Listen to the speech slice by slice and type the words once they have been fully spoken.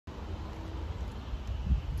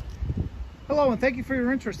Hello, and thank you for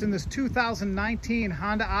your interest in this 2019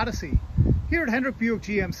 Honda Odyssey here at Hendrick Buick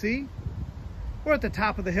GMC. We're at the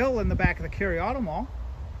top of the hill in the back of the Cary Auto Mall.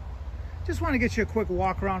 Just want to get you a quick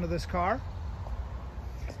walk around of this car.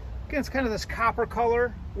 Again, it's kind of this copper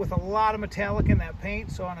color with a lot of metallic in that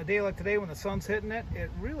paint. So on a day like today when the sun's hitting it,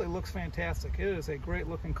 it really looks fantastic. It is a great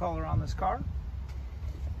looking color on this car.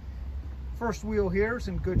 First wheel here is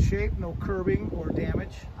in good shape, no curbing or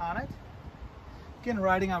damage on it. Again,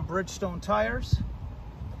 riding on Bridgestone tires.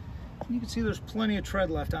 You can see there's plenty of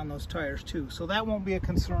tread left on those tires too, so that won't be a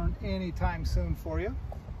concern anytime soon for you.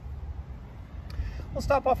 We'll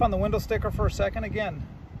stop off on the window sticker for a second. Again,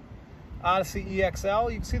 Odyssey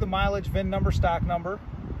EXL. You can see the mileage, VIN number, stock number.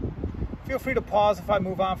 Feel free to pause if I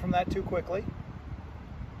move on from that too quickly.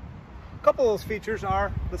 A couple of those features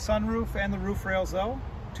are the sunroof and the roof rails though.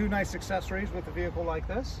 Two nice accessories with a vehicle like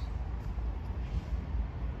this.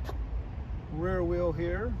 Rear wheel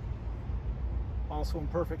here, also in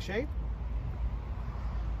perfect shape.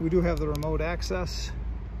 We do have the remote access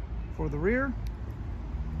for the rear.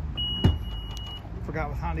 Forgot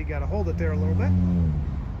with Honda, you got to hold it there a little bit.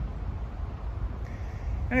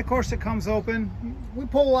 And of course it comes open. We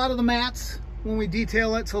pull a lot of the mats when we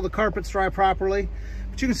detail it so the carpets dry properly.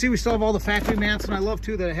 But you can see we still have all the factory mats, and I love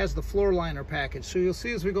too that it has the floor liner package. So you'll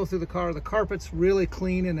see as we go through the car, the carpet's really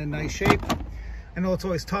clean and in nice shape. I know it's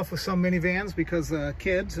always tough with some minivans because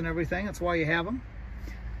kids and everything, that's why you have them.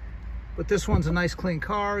 But this one's a nice clean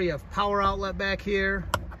car. You have power outlet back here.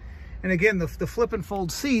 And again, the flip and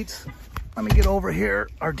fold seats, let me get over here.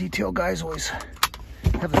 Our detail guys always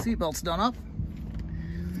have the seat belts done up.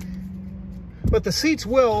 But the seats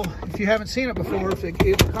will, if you haven't seen it before, if it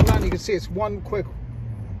comes on, you can see it's one quick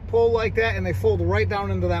pull like that, and they fold right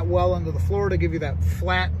down into that well into the floor to give you that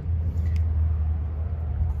flat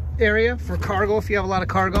area for cargo if you have a lot of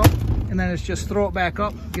cargo. And then it's just throw it back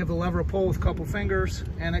up, give the lever a pull with a couple fingers,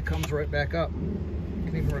 and it comes right back up. You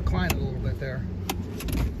can even recline it a little bit there.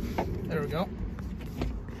 There we go.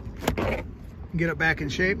 Get it back in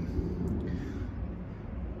shape.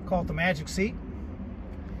 Call it the magic seat.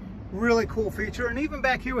 Really cool feature. And even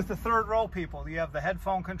back here with the third row, people, you have the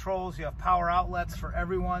headphone controls, you have power outlets for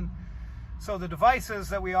everyone. So the devices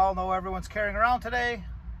that we all know everyone's carrying around today,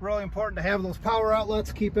 really important to have those power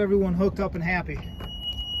outlets, keep everyone hooked up and happy.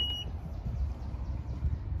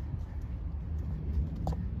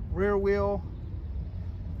 Rear wheel,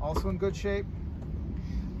 also in good shape.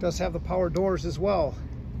 Does have the power doors as well.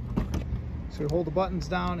 So you hold the buttons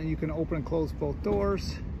down and you can open and close both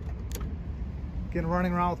doors. Again,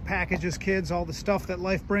 running around with packages, kids, all the stuff that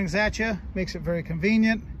life brings at you, makes it very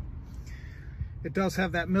convenient. It does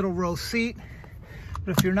have that middle row seat,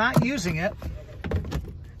 but if you're not using it,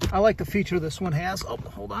 I like the feature this one has. Oh,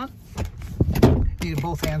 hold on. You need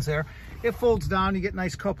both hands there. It folds down. You get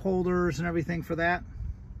nice cup holders and everything for that.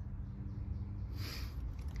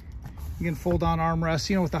 You can fold down armrests,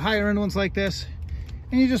 you know, with the higher end ones like this.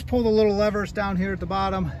 And you just pull the little levers down here at the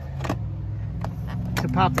bottom to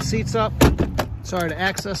pop the seats up. Sorry, to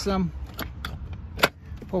access them.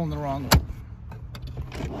 Pulling the wrong one.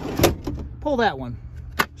 Pull that one.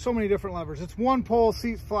 So many different levers. It's one pull,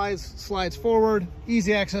 seat slides forward,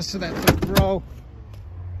 easy access to that third row.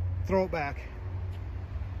 Throw it back.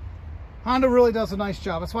 Honda really does a nice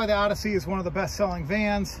job. That's why the Odyssey is one of the best-selling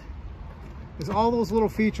vans. Is all those little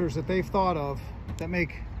features that they've thought of that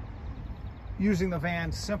make using the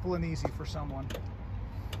van simple and easy for someone.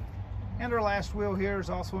 And our last wheel here is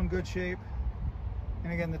also in good shape.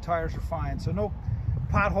 And again, the tires are fine. So no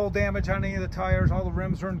pothole damage on any of the tires. All the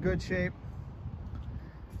rims are in good shape.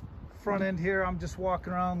 Front end here, I'm just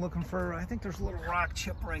walking around looking for, I think there's a little rock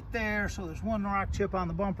chip right there. So there's one rock chip on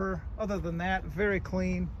the bumper. Other than that, very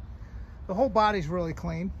clean. The whole body's really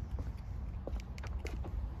clean.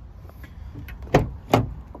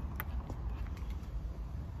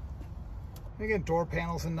 Again, door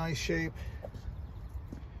panels in nice shape.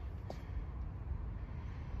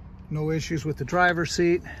 No issues with the driver's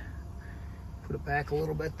seat. Put it back a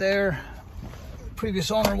little bit there. The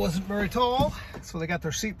previous owner wasn't very tall, so they got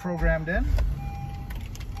their seat programmed in.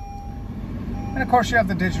 And of course you have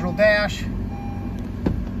the digital dash.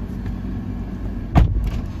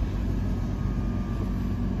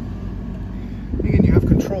 Again, you have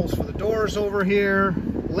controls for the doors over here,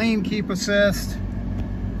 lane keep assist.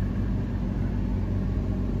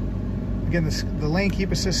 Again, the lane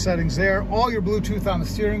keep assist settings there. All your Bluetooth on the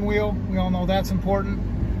steering wheel. We all know that's important.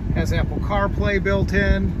 Has Apple CarPlay built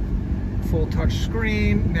in. Full touch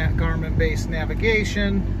screen. Garmin-based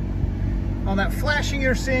navigation. All that flashing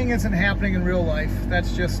you're seeing isn't happening in real life.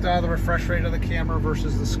 That's just the refresh rate of the camera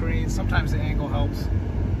versus the screen. Sometimes the angle helps.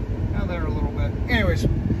 Now there a little bit. But anyways,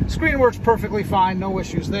 screen works perfectly fine, no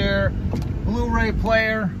issues there. Blu-ray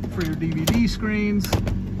player for your DVD screens.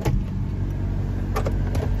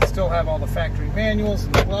 Still have all the factory manuals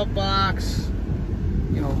in the glove box.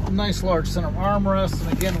 You know, nice large center armrest,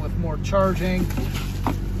 and again with more charging.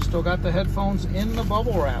 Still got the headphones in the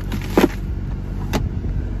bubble wrap.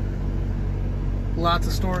 Lots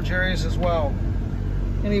of storage areas as well.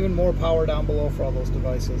 And even more power down below for all those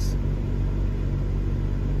devices.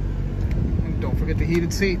 And don't forget the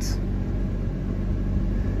heated seats.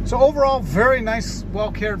 So overall, very nice,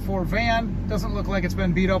 well cared for van. Doesn't look like it's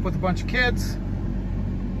been beat up with a bunch of kids.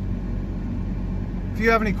 If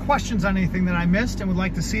you have any questions on anything that I missed and would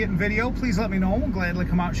like to see it in video, please let me know. We'll gladly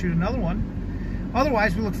come out and shoot another one.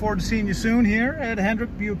 Otherwise, we look forward to seeing you soon here at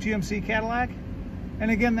Hendrick Buick GMC Cadillac. And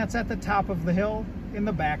again, that's at the top of the hill in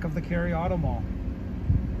the back of the Cary Auto Mall.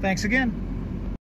 Thanks again.